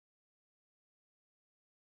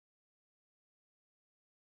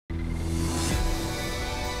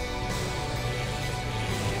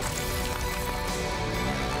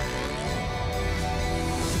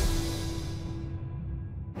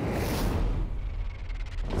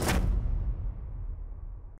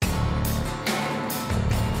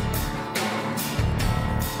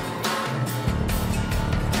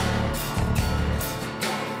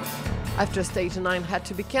After stage 9 had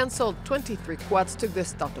to be cancelled, 23 quads took the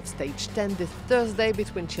start of stage 10 this Thursday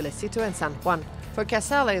between Chilecito and San Juan. For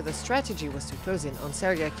Casale, the strategy was to close in on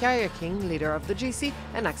SERGEY KARYAKIN, leader of the GC,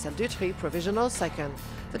 and Axel Dutry, provisional second.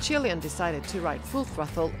 The Chilean decided to ride full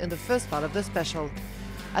throttle in the first part of the special.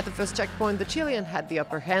 At the first checkpoint, the Chilean had the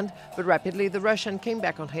upper hand, but rapidly the Russian came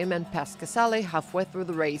back on him and passed Casale halfway through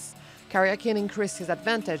the race. Karyakin increased his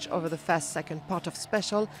advantage over the fast second part of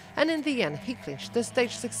special, and in the end he clinched the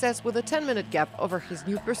stage success with a 10-minute gap over his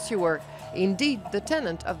new pursuer. Indeed, the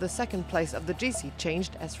tenant of the second place of the GC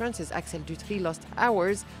changed as France's Axel Dutry lost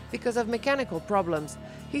hours because of mechanical problems.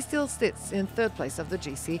 He still sits in third place of the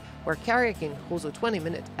GC, where Karyakin holds a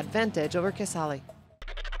 20-minute advantage over Casale.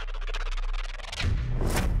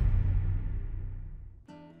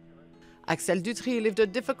 Axel Dutry lived a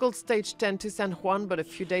difficult stage 10 to San Juan, but a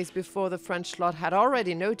few days before, the French lot had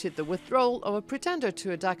already noted the withdrawal of a pretender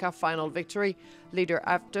to a Dakar final victory. Later,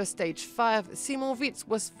 after stage 5, Simon Witz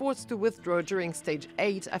was forced to withdraw during stage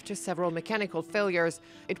 8 after several mechanical failures.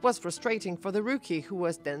 It was frustrating for the rookie, who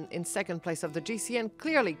was then in second place of the GC and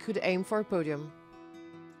clearly could aim for a podium.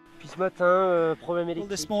 Well,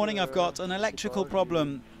 this morning I've got an electrical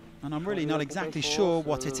problem, and I'm really not exactly sure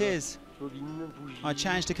what it is. I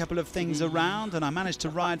changed a couple of things around and I managed to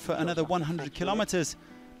ride for another 100 kilometers,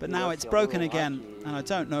 but now it's broken again and I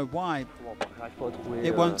don't know why.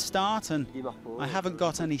 It won't start and I haven't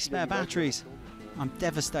got any spare batteries. I'm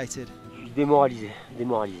devastated.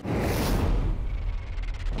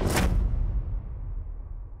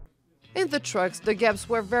 In the trucks, the gaps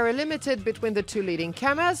were very limited between the two leading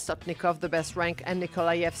KAMAZ, Sotnikov the best rank and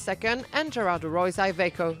Nikolaev second, and Gerard de Roy's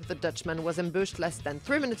Iveco. The Dutchman was ambushed less than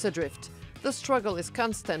 3 minutes adrift. The struggle is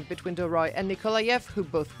constant between de Roy and Nikolaev, who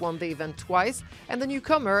both won the event twice, and the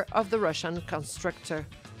newcomer of the Russian constructor.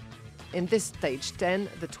 In this stage 10,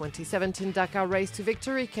 the 2017 Dakar race to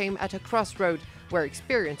victory came at a crossroad where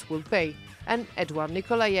experience will pay, and EDUARD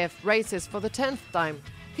Nikolaev races for the 10th time.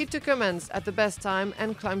 He took commands at the best time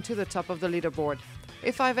and climbed to the top of the leaderboard.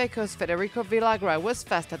 If Iveco's Federico Villagra was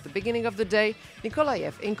fast at the beginning of the day,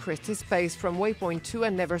 Nikolaev increased his pace from waypoint 2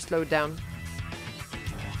 and never slowed down.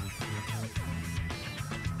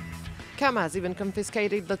 KAMAZ even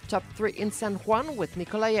confiscated the top 3 in San Juan, with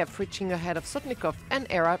Nikolaev reaching ahead of Sotnikov and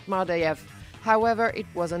AIRAT MARDEEV. However, it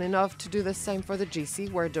wasn't enough to do the same for the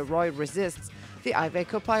GC, where de Roy resists. The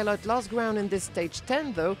Iveco pilot lost ground in this stage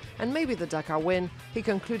 10 though, and maybe the Dakar win. He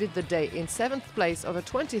concluded the day in 7th place, over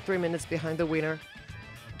 23 minutes behind the winner.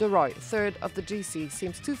 De Roy, third of the GC,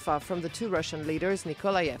 seems too far from the two Russian leaders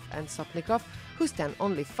Nikolaev and Sotnikov, who stand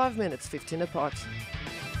only 5 minutes 15 apart.